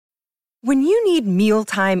When you need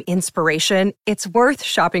mealtime inspiration, it's worth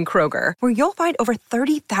shopping Kroger, where you'll find over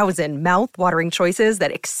 30,000 mouth-watering choices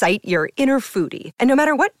that excite your inner foodie. And no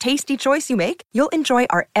matter what tasty choice you make, you'll enjoy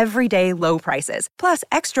our everyday low prices, plus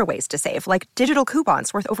extra ways to save, like digital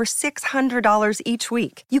coupons worth over $600 each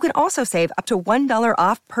week. You can also save up to $1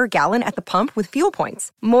 off per gallon at the pump with fuel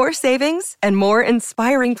points. More savings and more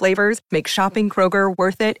inspiring flavors make shopping Kroger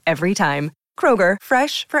worth it every time. Kroger,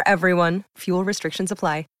 fresh for everyone. Fuel restrictions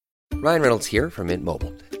apply. Ryan Reynolds here from Mint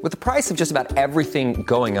Mobile. With the price of just about everything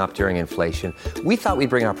going up during inflation, we thought we'd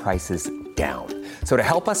bring our prices down. So to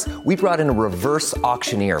help us, we brought in a reverse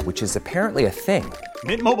auctioneer, which is apparently a thing.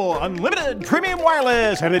 Mint Mobile Unlimited Premium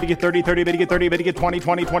Wireless. How to get 30, 30, bit to get 30, bit to get 20,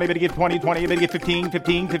 20, 20, bit to get 20, 20, bit to get 15,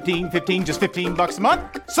 15, 15, 15, just $15 a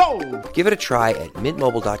month? Sold! Give it a try at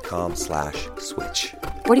mintmobile.com/switch.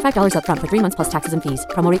 $45 up front for 3 months plus taxes and fees.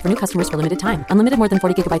 Promo rate for new customers for limited time. Unlimited more than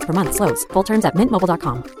 40 gigabytes per month. Slows full terms at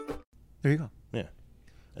mintmobile.com. There you go. Yeah.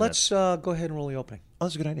 Let's go ahead and roll the opening. Oh,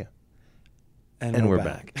 that's a good idea. And we're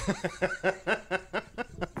back.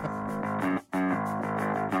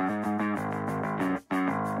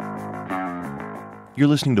 You're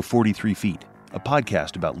listening to 43 Feet, a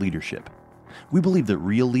podcast about leadership. We believe that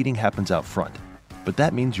real leading happens out front, but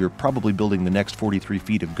that means you're probably building the next 43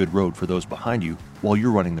 feet of good road for those behind you while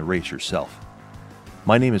you're running the race yourself.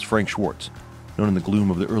 My name is Frank Schwartz, known in the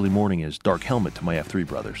gloom of the early morning as Dark Helmet to my F3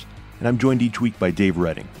 brothers, and I'm joined each week by Dave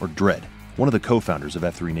Redding, or Dredd, one of the co-founders of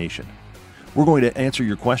F3 Nation. We're going to answer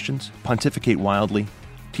your questions, pontificate wildly,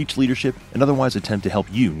 teach leadership, and otherwise attempt to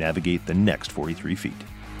help you navigate the next 43 feet.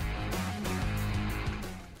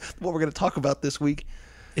 What we're going to talk about this week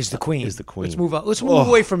is the Queen. Let's move on. Let's move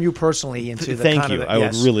away from you personally into the Thank you. I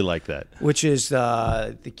would really like that. Which is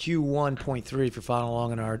the Q1.3, if you're following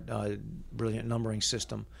along in our brilliant numbering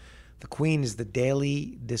system. The Queen is the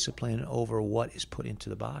daily discipline over what is put into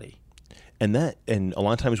the body. And a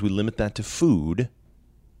lot of times we limit that to food,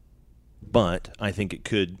 but I think it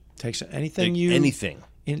could take anything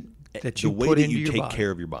that you the way put that into you your take body. care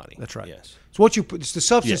of your body. That's right. Yes. So what you put, it's the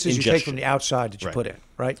substances you take from the outside that you put in,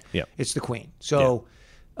 right? Yeah. It's the Queen. So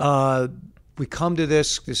we come to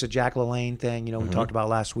this is a Jack LaLanne thing. We talked about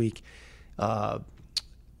last week.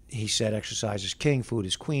 He said exercise is king, food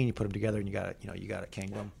is queen. You put them together and you got a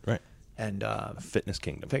kingdom. Right. And fitness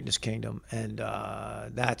kingdom. And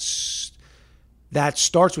that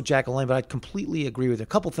starts with Jack LaLanne, but I completely agree with it. A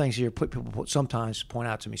couple things here people sometimes point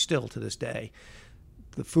out to me still to this day.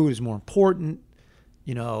 The food is more important,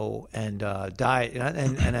 and diet.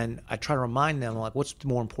 And then I try to remind them, like, what's the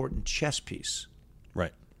more important chess piece?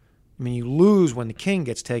 Right. I mean, you lose when the king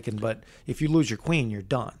gets taken, but if you lose your queen, you're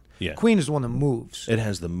done. Yeah. Queen is the one that moves. It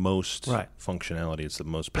has the most functionality. It's the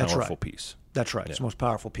most powerful piece. That's right. Yeah. It's the most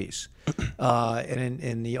powerful piece. And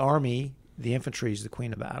in the army, the infantry is the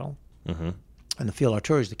queen of battle. Mm-hmm. And the field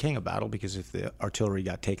artillery is the king of battle, because if the artillery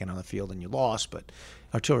got taken on the field and you lost, but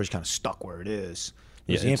artillery is kind of stuck where it is.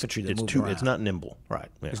 It's the infantry that moves around. It's not nimble. Right.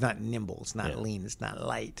 Yeah. It's not nimble. It's not lean. It's not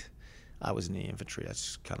light. I was in the infantry.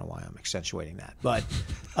 That's kind of why I'm accentuating that. But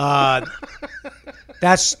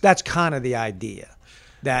that's kind of the idea.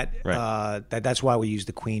 That's why we use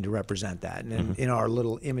the Queen to represent that. And in our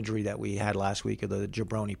little imagery that we had last week of the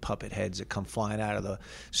jabroni puppet heads that come flying out of the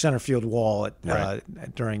center field wall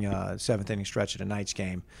during a seventh inning stretch at a Knights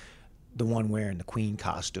game, the one wearing the Queen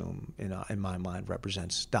costume in my mind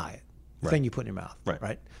represents diet. The thing you put in your mouth,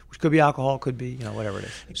 right? Which could be alcohol, could be whatever it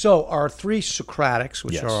is. So our three Socratics,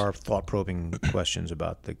 which are our thought-probing questions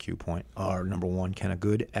about the Q point, are number one: can a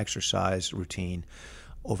good exercise routine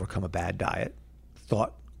overcome a bad diet?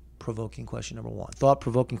 Thought-provoking question number one.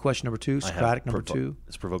 Thought-provoking question number two. Socratic number two.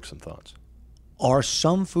 Let's provoke some thoughts. Are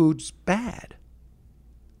some foods bad?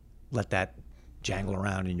 Let that jangle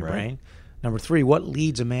around in your brain. Number three: what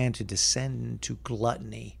leads a man to descend into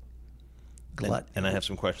gluttony? And I have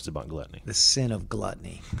some questions about gluttony. The sin of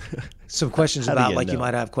gluttony. Some questions about, you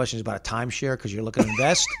might have questions about a timeshare because you're looking to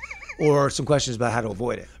invest, or some questions about how to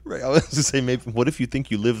avoid it. Right. I was going to say, maybe, what if you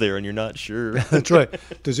think you live there and you're not sure? That's right.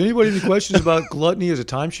 Does anybody have any questions about gluttony as a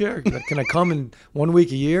timeshare? Can I come in 1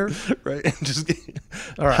 week a year? Right.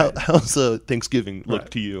 All right. How's Thanksgiving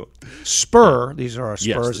look to you? Spur. These are our spurs.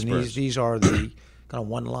 Yes, the and spurs. These are the kind of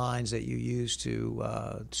one lines that you use to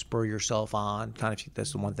spur yourself on.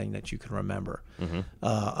 That's the one thing that you can remember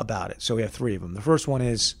about it. So we have three of them. The first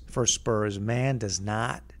spur is: man does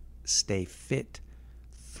not stay fit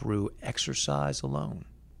through exercise alone.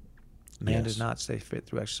 Man does not stay fit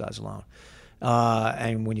through exercise alone.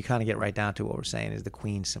 And when you kind of get right down to what we're saying is the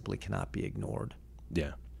Queen simply cannot be ignored.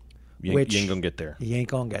 Yeah. You ain't going to get there. You ain't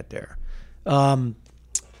going to get there. And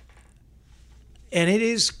it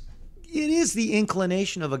is is the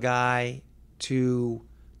inclination of a guy to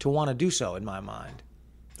want to do so, in my mind.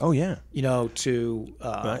 Oh yeah. To.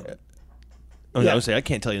 I would say I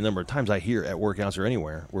can't tell you the number of times I hear at workouts or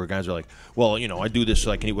anywhere where guys are like, "Well, I do this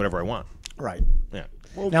so I can eat whatever I want." Right. Yeah.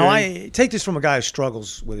 Okay. Now I take this from a guy who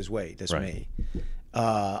struggles with his weight. That's me.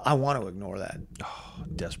 I want to ignore that. Oh,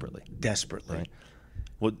 desperately. Right.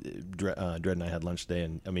 Well, Dredd and I had lunch today,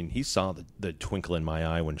 and I mean, he saw the twinkle in my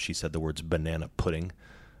eye when she said the words banana pudding.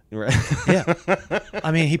 Right? Yeah.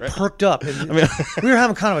 I mean, he perked up. We were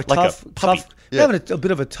having kind of a having a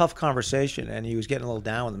bit of a tough conversation, and he was getting a little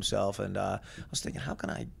down with himself. And I was thinking, how can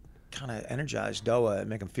I kind of energize Doa and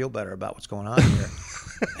make him feel better about what's going on here?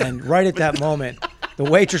 And right at that moment, the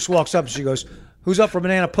waitress walks up and she goes, "Who's up for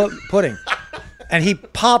banana pudding?" And he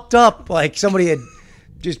popped up like somebody had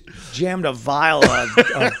just jammed a vial of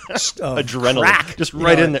adrenaline, crack, just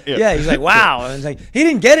right in there. Yeah, he's like, wow. And it's like, he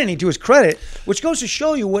didn't get any to his credit, which goes to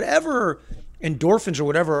show you whatever endorphins or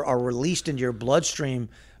whatever are released into your bloodstream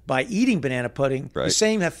by eating banana pudding, the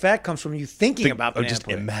same effect comes from you thinking about banana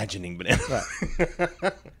pudding. Imagining banana.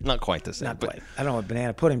 Right. Not quite the same. Not quite. I don't know what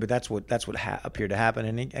banana pudding, but that's what appeared to happen.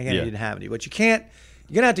 And again, he didn't have any. But you're going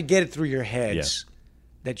to have to get it through your heads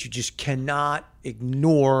that you just cannot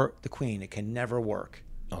ignore the queen. It can never work.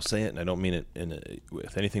 I'll say it, and I don't mean it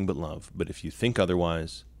with anything but love. But if you think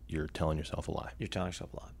otherwise, you're telling yourself a lie. You're telling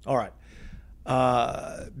yourself a lie. All right.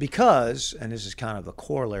 Because, and this is kind of a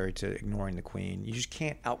corollary to ignoring the queen, you just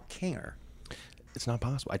can't out-king her. It's not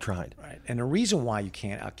possible. I tried. Right. And the reason why you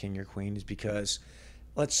can't out-king your queen is because,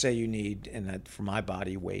 let's say you need, and for my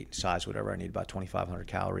body weight, size, whatever, I need about 2,500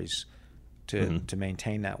 calories to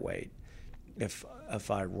maintain that weight. If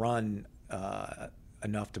I run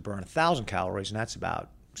enough to burn 1,000 calories, and that's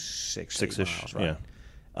about 6-8 miles, right?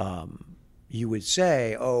 Yeah. You would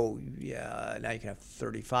say, oh, yeah, now you can have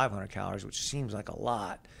 3,500 calories, which seems like a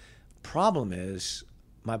lot. Problem is,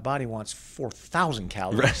 my body wants 4,000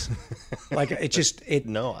 calories. Like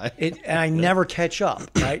and I never catch up,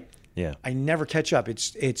 right? Yeah. I never catch up.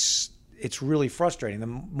 It's really frustrating. The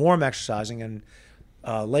more I'm exercising, and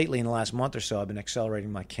lately in the last month or so, I've been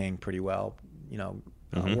accelerating my king pretty well.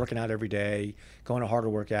 Working out every day, going to harder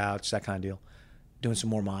workouts, that kind of deal. Doing some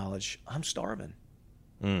more mileage. I'm starving.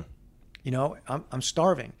 I'm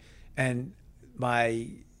starving. And my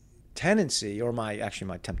tendency, or my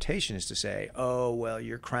temptation is to say, oh, well,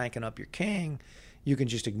 you're cranking up your king. You can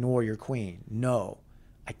just ignore your queen. No,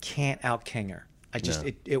 I can't out-king her.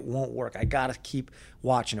 It won't work. I got to keep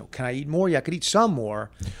watching it. Can I eat more? Yeah, I could eat some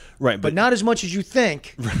more. Right. But not as much as you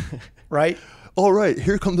think. Right? All right,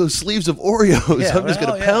 here come those sleeves of Oreos. I'm just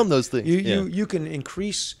going to pound those things. You can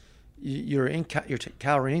increase your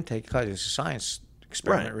calorie intake because it's a science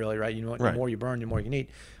experiment, really, right? The more you burn, the more you can eat.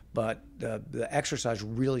 But the exercise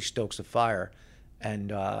really stokes the fire, and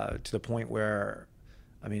to the point where,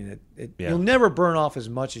 you'll never burn off as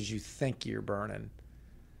much as you think you're burning.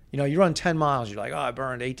 You run 10 miles, you're like, oh, I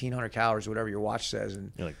burned 1,800 calories, whatever your watch says,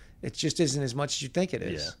 and it just isn't as much as you think it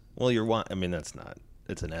is. Yeah. Well, that's not.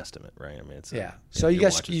 It's an estimate, right? So you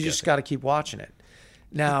just got to keep watching it.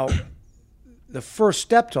 Now, the first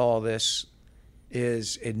step to all this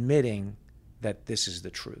is admitting that this is the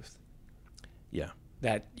truth. Yeah.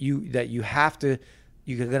 That you're going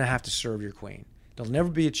to have to serve your queen. There'll never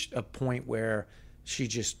be a point where she's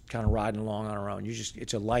just kind of riding along on her own.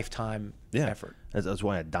 It's a lifetime effort. That's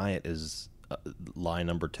why a diet is lie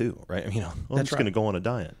number 2, right? I'm just going to go on a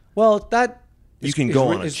diet. Well, you can go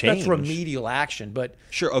on a change. That's remedial action, but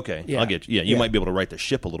sure, okay, I'll get you. Yeah, you might be able to right the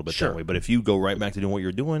ship a little bit that way. But if you go right back to doing what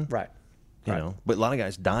you're doing, right. But a lot of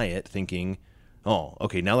guys diet thinking, oh,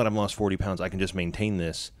 okay, now that I've lost 40 pounds, I can just maintain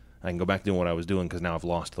this. I can go back to doing what I was doing because now I've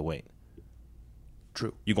lost the weight.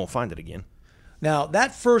 True. You're gonna find it again. Now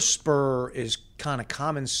that first spur is kind of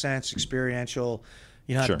common sense, experiential.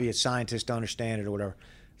 You don't have to be a scientist to understand it or whatever.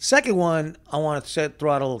 Second one, I want to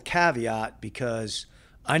throw out a little caveat because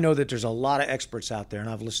I know that there's a lot of experts out there, and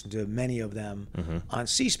I've listened to many of them on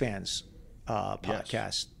C-SPAN's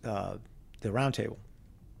podcast, the Roundtable.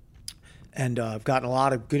 And I've gotten a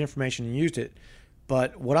lot of good information and used it.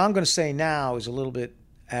 But what I'm going to say now is a little bit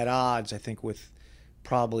at odds, I think, with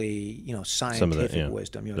probably scientific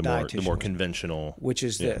wisdom, the more conventional, which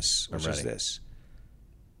is this.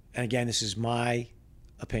 And again, this is my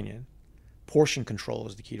opinion. Portion control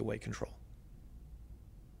is the key to weight control.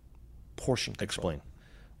 Portion control. Explain.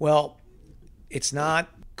 Well, it's not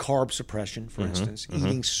carb suppression, for instance,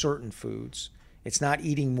 eating certain foods. It's not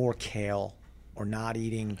eating more kale or not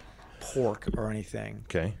eating pork or anything.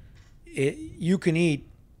 Okay. You can eat.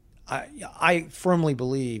 I firmly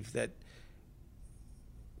believe that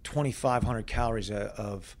 2,500 calories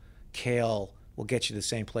of kale will get you the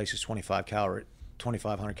same place as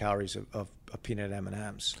 2,500 calories of peanut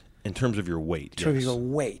M&Ms. In terms of your weight. In terms of your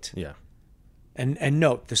weight. Yeah. And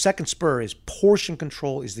note, the second spur is portion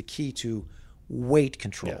control is the key to weight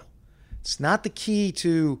control. Yeah. It's not the key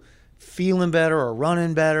to feeling better or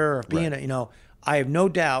running better or being, I have no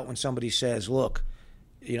doubt when somebody says, look,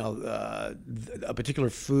 a particular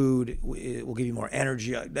food will give you more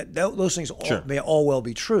energy. Those things may all well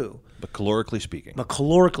be true. But calorically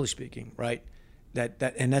speaking. Right?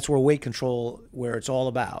 And that's where weight control, where it's all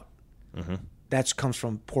about. Mm-hmm. That comes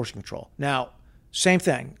from portion control. Now, same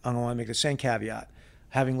thing. I'm going to make the same caveat.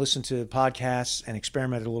 Having listened to podcasts and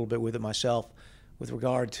experimented a little bit with it myself with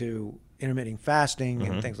regard to intermittent fasting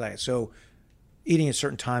and things like that. So eating at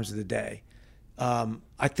certain times of the day.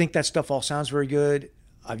 I think that stuff all sounds very good.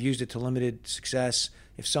 I've used it to limited success.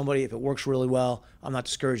 If it works really well, I'm not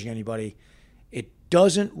discouraging anybody. It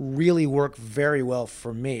doesn't really work very well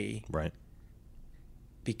for me. Right.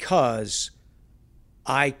 Because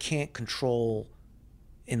I can't control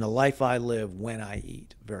in the life I live when I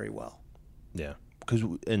eat very well. Yeah.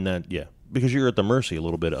 Because you're at the mercy a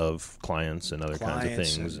little bit of clients and other kinds of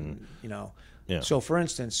things. And Yeah. So for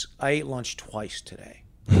instance, I ate lunch twice today.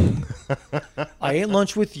 I ate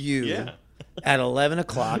lunch with you at 11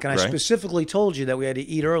 o'clock, and I specifically told you that we had to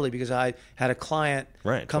eat early because I had a client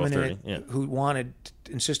coming in who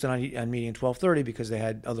insisted on meeting at 12:30 because they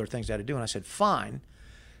had other things they had to do, and I said, fine.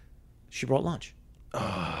 She brought lunch.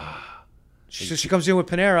 She comes in with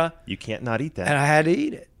Panera. You can't not eat that. And I had to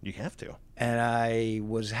eat it. You have to. And I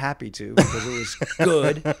was happy to because it was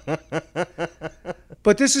good.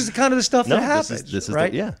 But this is kind of the stuff that happens, this is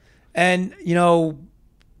right? And,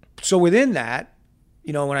 so within that,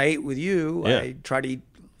 when I ate with you, I tried to eat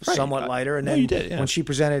somewhat lighter. And then you did, when she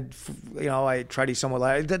presented, I tried to eat somewhat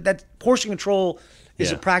lighter. That portion control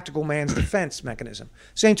is a practical man's defense mechanism.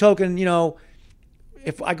 Same token,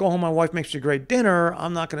 if I go home, my wife makes me a great dinner,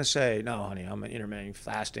 I'm not going to say, no, honey, I'm intermittent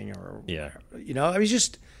fasting or,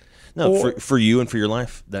 just. No, for you and for your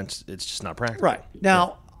life, it's just not practical. Right.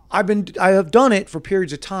 Now, I have done it for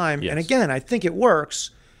periods of time. Yes. And again, I think it works.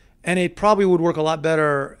 And it probably would work a lot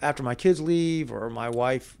better after my kids leave or my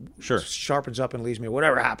wife sharpens up and leaves me,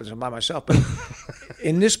 whatever happens, I'm by myself. But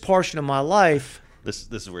in this portion of my life. This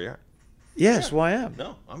is where you are. Yes, where I am.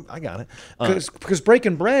 No, I got it. Because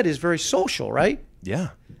breaking bread is very social, right? Yeah.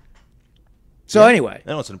 So anyway.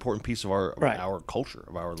 No, it's an important piece of our culture,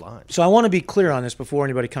 of our lives. So I want to be clear on this before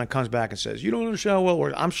anybody kind of comes back and says, you don't understand how well it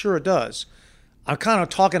works. I'm sure it does. I'm kind of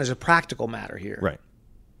talking as a practical matter here. Right.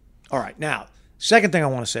 All right. Now, second thing I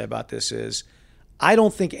want to say about this is I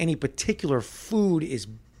don't think any particular food is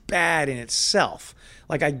bad in itself.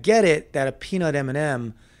 Like, I get it that a peanut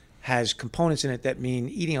M&M has components in it that mean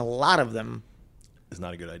eating a lot of them is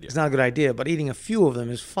not a good idea. It's not a good idea, but eating a few of them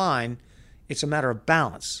is fine. It's a matter of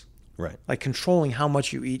balance. Right. Like controlling how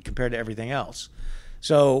much you eat compared to everything else.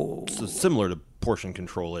 So similar to portion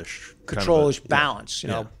control-ish. Control-ish balance.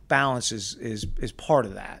 Balance is part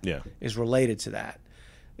of that. Yeah. Is related to that.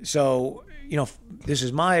 So, this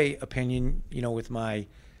is my opinion, with my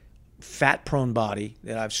fat-prone body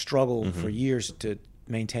that I've struggled for years to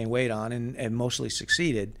maintain weight on and mostly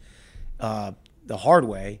succeeded the hard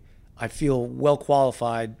way. I feel well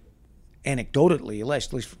qualified, anecdotally, at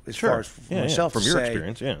least as far as for myself, from your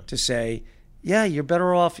experience, to say, you're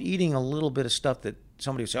better off eating a little bit of stuff that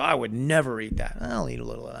somebody would say, I would never eat that. I'll eat a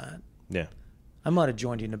little of that. Yeah. I might have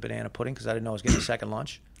joined you in the banana pudding because I didn't know I was getting a second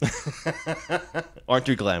lunch. Aren't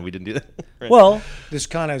you glad we didn't do that? Right. Well, this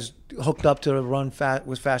kind of hooked up to run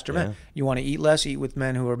with faster men. You want to eat less, eat with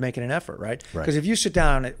men who are making an effort, right? Because if you sit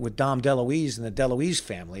down with Dom DeLuise and the DeLuise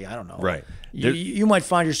family, I don't know. Right. You might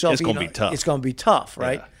find yourself it's going to be tough. It's going to be tough,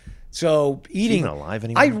 right? Yeah. So eating. Is he even alive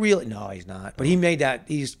anymore? No, he's not. But he made that.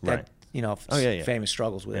 He's right. Famous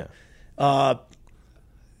struggles with it.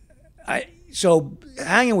 So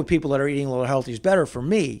hanging with people that are eating a little healthy is better for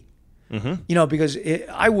me, because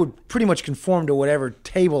I would pretty much conform to whatever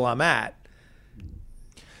table I'm at.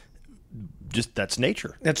 Just that's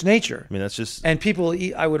nature. That's nature. I mean, that's just. And people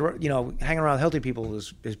eat. I would, hanging around healthy people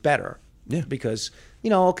is better. Yeah. Because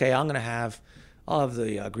I'll have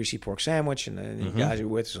the greasy pork sandwich, and then the guys you're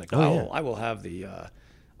with is like, I will have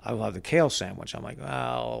the kale sandwich. I'm like,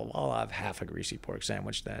 well, I'll have half a greasy pork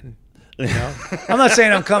sandwich then. I'm not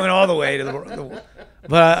saying I'm coming all the way to the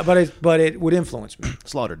but it would influence me.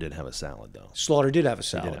 Slaughter did have a salad, though. Slaughter did have a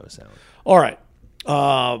salad. He did have a salad. All right.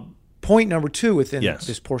 Point number 2 within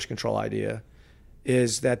this portion control idea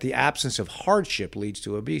is that the absence of hardship leads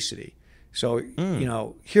to obesity. So,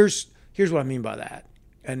 here's what I mean by that.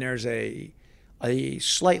 And there's a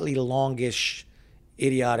slightly longish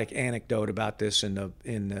idiotic anecdote about this in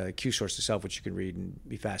the Q source itself, which you can read and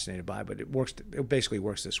be fascinated by. But it basically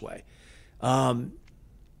works this way.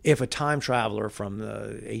 If a time traveler from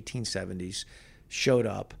the 1870s showed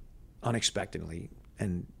up unexpectedly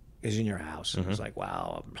and is in your house and was like,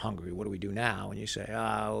 wow, I'm hungry, what do we do now? And you say,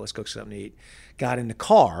 oh, let's cook something to eat. Got in the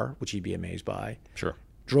car, which he'd be amazed by. Sure.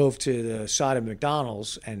 Drove to the side of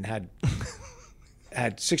McDonald's and had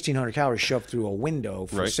 1,600 calories shoved through a window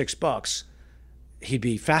for $6. He'd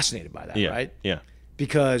be fascinated by that, right? Yeah.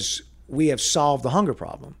 Because we have solved the hunger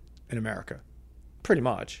problem in America, pretty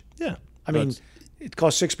much. Yeah. I mean, it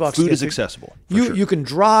costs $6. Food is accessible. You can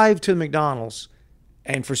drive to McDonald's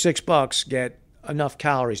and for $6 get enough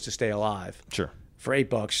calories to stay alive. Sure. For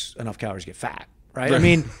 $8, enough calories to get fat, right? I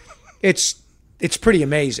mean, it's pretty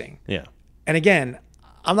amazing. Yeah. And again,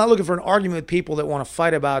 I'm not looking for an argument with people that want to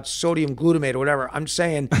fight about sodium glutamate or whatever. I'm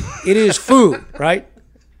saying it is food, right?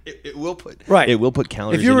 It will put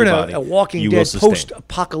calories if you're in your in body. a Walking Dead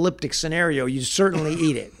post-apocalyptic scenario, you certainly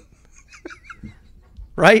eat it,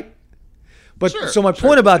 right? But so my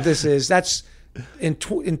point about this is that's in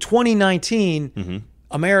 2019,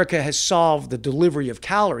 America has solved the delivery of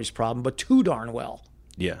calories problem, but too darn well.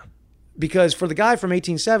 Yeah. Because for the guy from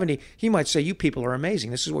 1870, he might say, "You people are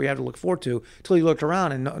amazing. This is what you have to look forward to." Until he looked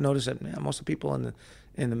around and noticed that most of the people in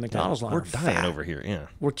the McDonald's line we're are dying fat. over here. Yeah.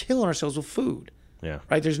 We're killing ourselves with food. Yeah.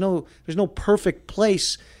 Right? There's no perfect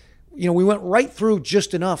place. We went right through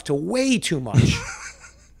just enough to way too much.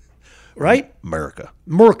 Right? America.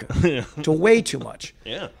 To way too much.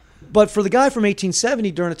 Yeah. But for the guy from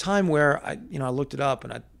 1870, during a time where I looked it up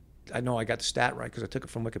and I know I got the stat right because I took it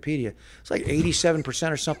from Wikipedia. It's like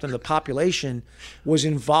 87% or something of the population was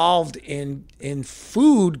involved in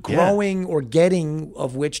food growing or getting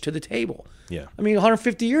of which to the table. Yeah. I mean,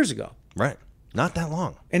 150 years ago. Right. Not that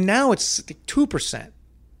long. And now it's 2%.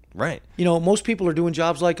 Right. Most people are doing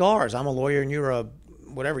jobs like ours. I'm a lawyer and you're a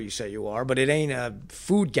whatever you say you are, but it ain't a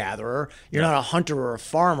food gatherer. You're not a hunter or a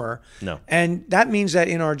farmer. No. And that means that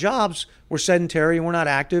in our jobs, we're sedentary and we're not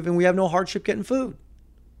active and we have no hardship getting food.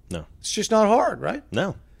 No. It's just not hard, right?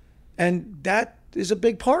 No. And that is a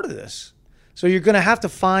big part of this. So you're going to have to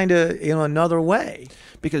find another way.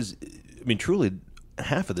 Because, I mean, truly,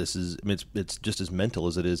 half of this is, it's just as mental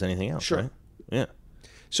as it is anything else, Sure. right? Yeah.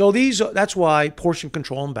 So that's why portion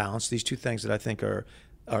control and balance, these two things that I think are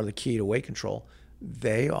the key to weight control,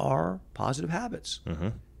 they are positive habits.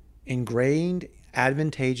 Ingrained,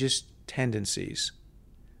 advantageous tendencies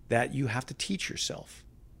that you have to teach yourself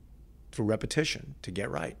through repetition to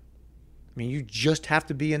get right. I mean, you just have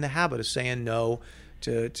to be in the habit of saying no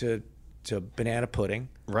to banana pudding.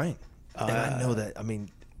 Right. And I know that, I mean,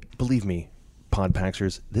 believe me,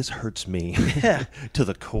 Podpaxers, this hurts me to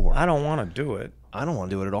the core. I don't want to do it. I don't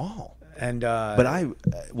want to do it at all. And but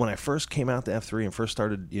when I first came out to F3 and first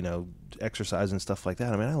started, exercise and stuff like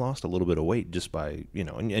that, I mean, I lost a little bit of weight just by,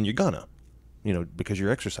 and you're gonna, because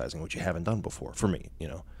you're exercising, which you haven't done before, for me,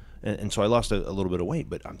 And so I lost a little bit of weight,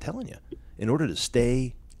 but I'm telling you, in order to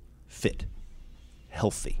stay fit,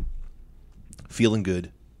 healthy, feeling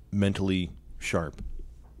good, mentally sharp,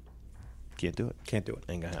 can't do it. Can't do it.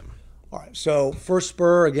 Ain't gonna happen. All right. So first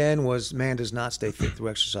spur, again, was man does not stay fit through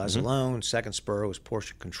exercise alone. Second spur was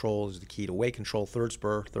portion control is the key to weight control. Third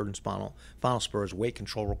and final spur is weight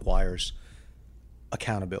control requires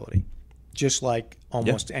accountability, just like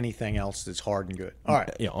almost anything else that's hard and good. All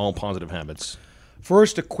right. Yeah, all positive habits.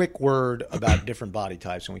 First, a quick word about different body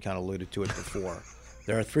types, and we kind of alluded to it before.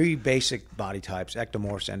 There are three basic body types: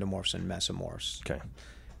 ectomorphs, endomorphs, and mesomorphs. Okay.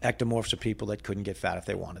 Ectomorphs are people that couldn't get fat if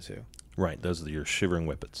they wanted to. Right, those are your shivering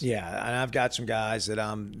whippets. Yeah, and I've got some guys that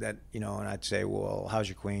and I'd say, well, how's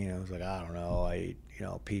your queen? And I was like, I don't know. I ate,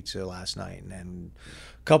 pizza last night, and then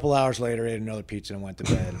a couple hours later, I ate another pizza and went to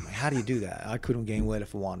bed. I'm like, how do you do that? I couldn't gain weight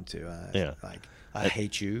if I wanted to. I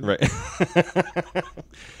hate you. Right.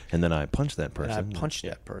 And then I punched that person. And I punched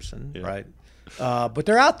that person, right? But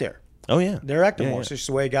they're out there. Oh, yeah. They're ectomorphs. Yeah. It's just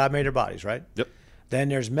the way God made their bodies, right? Yep. Then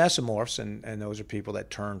there's mesomorphs, and those are people that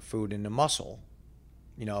turn food into muscle.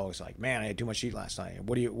 It's like, man, I had too much to eat last night.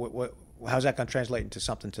 How's that going to translate into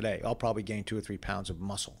something today? I'll probably gain 2 or 3 pounds of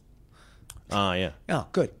muscle. Yeah. Oh,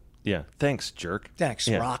 good. Yeah. Thanks, jerk. Thanks,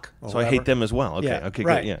 rock. So I hate them as well. Okay. Yeah, okay.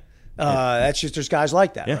 right. Good. Yeah. That's just, there's guys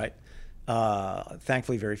like that, right?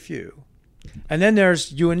 Thankfully, very few. And then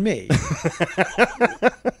there's you and me,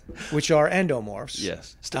 which are endomorphs.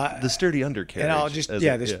 Yes. The sturdy undercarriage. And I'll just,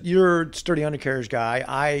 you're a sturdy undercarriage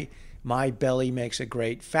guy. My belly makes a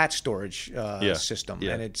great fat storage system,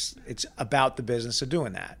 and it's about the business of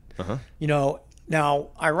doing that. Now,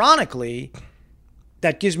 ironically,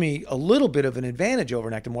 that gives me a little bit of an advantage over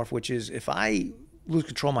an ectomorph, which is if I lose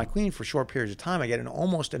control of my queen for short periods of time, I get an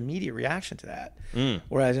almost immediate reaction to that.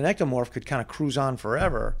 Whereas an ectomorph could kind of cruise on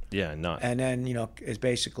forever. Yeah, not. And then, is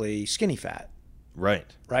basically skinny fat. Right.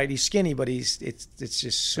 Right? He's skinny, but it's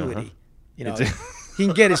just suety. He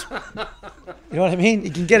can get his, you know what I mean? He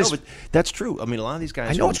can get his. But that's true. I mean, a lot of these guys.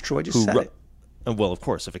 I know it's true. I just said it. Well, of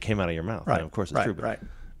course, if it came out of your mouth, right. then of course it's true. Right.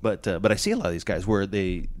 But I see a lot of these guys where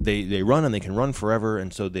they run and they can run forever,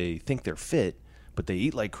 and so they think they're fit, but they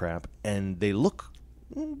eat like crap, and they look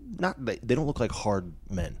they don't look like hard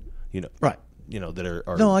men, Right. That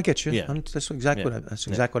are. No, I get you. Yeah. That's exactly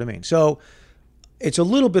what I mean. So it's a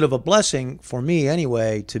little bit of a blessing for me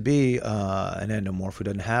anyway to be an endomorph who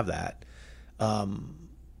doesn't have that.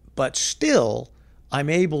 But still, I'm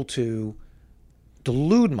able to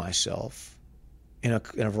delude myself in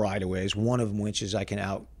a variety of ways. One of which is I can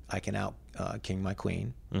out king my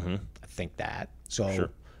queen. Mm-hmm. I think that. So sure.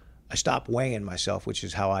 I stop weighing myself, which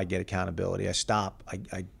is how I get accountability. I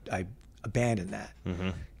abandon that. Mm-hmm.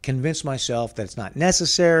 Convince myself that it's not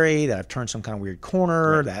necessary, that I've turned some kind of weird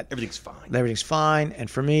corner, right. that everything's fine. And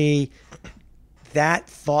for me, that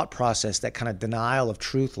thought process, that kind of denial of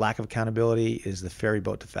truth, lack of accountability, is the ferry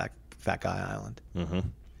boat to Fat Guy Island.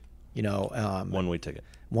 Mm-hmm. One-way ticket.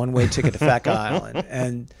 One-way ticket to Fat Guy Island.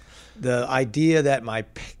 And the idea that my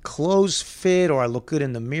clothes fit or I look good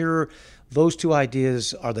in the mirror, those two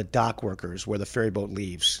ideas are the dock workers where the ferry boat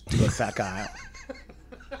leaves to go to Fat Guy Island.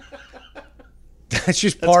 That's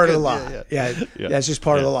just part of the lie. Yeah. That's just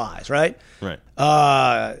part of the lies, right? Right.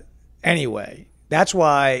 Anyway, that's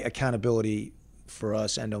why accountability for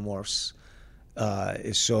us endomorphs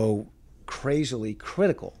is so crazily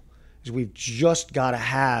critical. Is we've just got to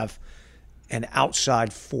have an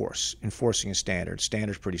outside force enforcing a standard.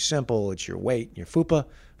 Standard's pretty simple. It's your weight, your FUPA.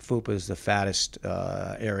 FUPA is the fattest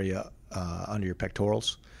area under your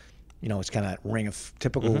pectorals. It's kind of that ring of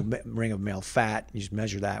typical ring of male fat. You just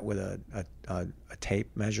measure that with a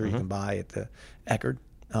tape measure you can buy at the Eckerd.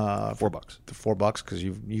 $4. $4 because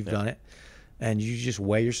you've done it, and you just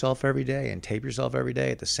weigh yourself every day and tape yourself every day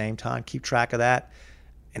at the same time. Keep track of that,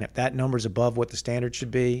 and if that number's above what the standard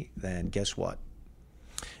should be, then guess what?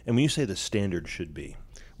 And when you say the standard should be,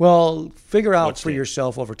 well, figure out for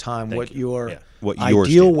yourself over time what your ideal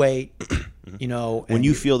standard. Weight. When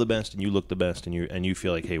you feel the best and you look the best and you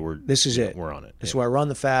feel like, hey, this is it. We're on it. This is where I run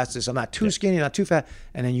the fastest. I'm not too skinny, not too fat,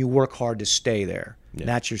 and then you work hard to stay there. Yeah.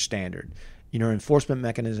 That's your standard. Your enforcement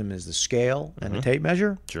mechanism is the scale and the tape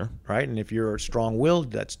measure. Sure. Right, and if you're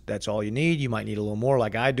strong-willed, that's all you need. You might need a little more,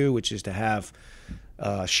 like I do, which is to have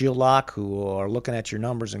shield lock who are looking at your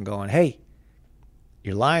numbers and going, hey,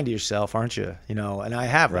 you're lying to yourself, aren't you? And I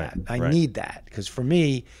have that. I need that because for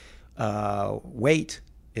me, weight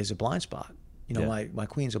is a blind spot. My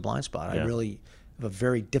queen's a blind spot. I really have a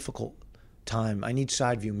very difficult time. I need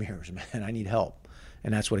side view mirrors, man. I need help.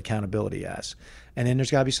 And that's what accountability is. And then there's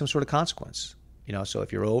got to be some sort of consequence. So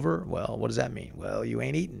if you're over, well, what does that mean? Well, you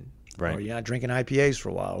ain't eating. Right. Or you're not drinking IPAs for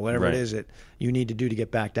a while, or whatever it is that you need to do to get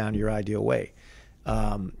back down to your ideal weight.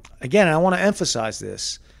 Again, I want to emphasize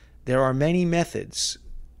this. There are many methods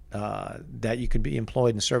that you could be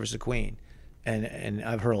employed in service of queen. And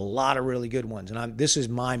I've heard a lot of really good ones. And this is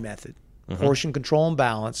my method. Portion control and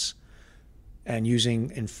balance, and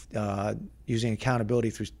using accountability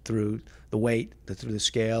through the weight, through the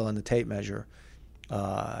scale and the tape measure,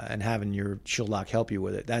 and having your shield lock help you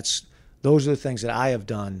with it. Those are the things that I have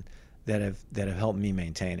done that have helped me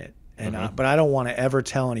maintain it. And but I don't want to ever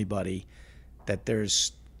tell anybody that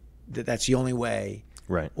that's the only way.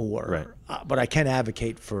 Right. But I can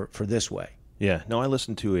advocate for this way. Yeah. No, I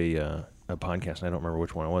listened to a podcast, and I don't remember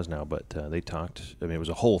which one it was now, but they talked. I mean, it was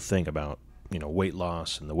a whole thing about weight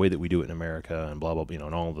loss and the way that we do it in America, and blah blah,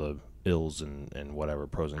 and all the ills and whatever,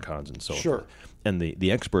 pros and cons and so forth. And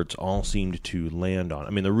the experts all seemed to land on. I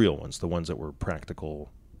mean, the real ones, the ones that were practical,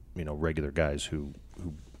 regular guys who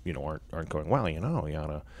aren't going, well, you ought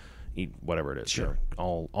to eat whatever it is. Sure.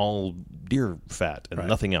 All deer fat and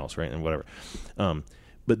nothing else, right? And whatever.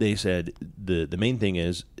 But they said the main thing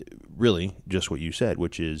is really just what you said,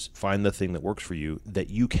 which is find the thing that works for you that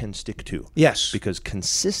you can stick to. Yes. Because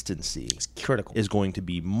consistency is critical. Is going to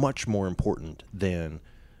be much more important than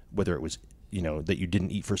whether it was, that you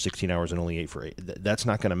didn't eat for 16 hours and only ate for 8. That's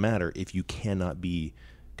not going to matter if you cannot be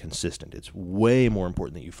consistent. It's way more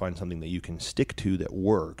important that you find something that you can stick to that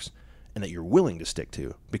works and that you're willing to stick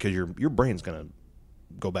to, because your brain's going to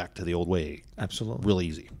go back to the old way. Absolutely. Real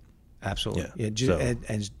easy. Absolutely. Yeah.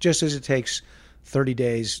 And just as it takes 30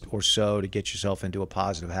 days or so to get yourself into a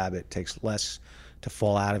positive habit, it takes less to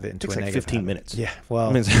fall out of it into a negative 15 habit. minutes. Yeah, well,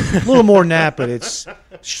 a little more than that, but it's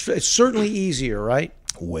certainly easier, right?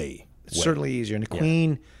 Way. It's certainly easier. And the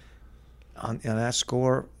queen, on that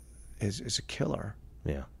score is a killer.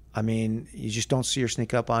 Yeah. I mean, you just don't see her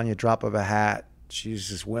sneak up on you, drop of a hat.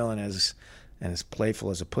 She's as willing and as playful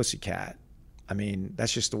as a pussycat. I mean,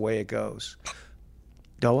 that's just the way it goes.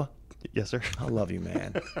 Doa? Yes, sir. I love you,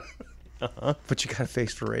 man. But you got a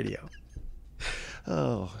face for radio.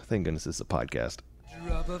 Oh, thank goodness it's a podcast.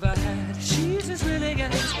 Drop of a hat, she's as willing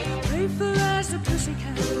as playful as a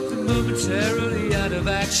pussycat. Momentarily out of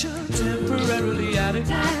action, temporarily out of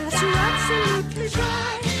gas. You're absolutely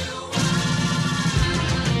dry.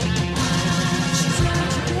 She's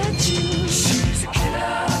out to get you. She's a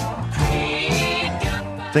killer.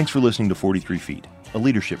 Thanks for listening to 43 Feet, a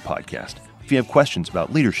leadership podcast. If you have questions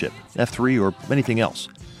about leadership, F3, or anything else,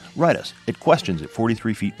 write us at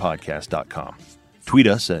questions@43feetpodcast.com. Tweet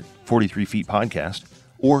us at 43 Feet Podcast,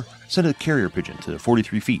 or send a carrier pigeon to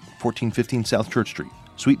 43 Feet, 1415 South Church Street,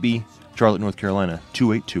 Suite B, Charlotte, North Carolina,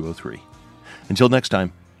 28203. Until next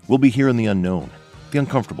time, we'll be here in the unknown, the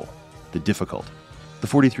uncomfortable, the difficult, the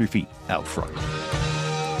 43 feet out front.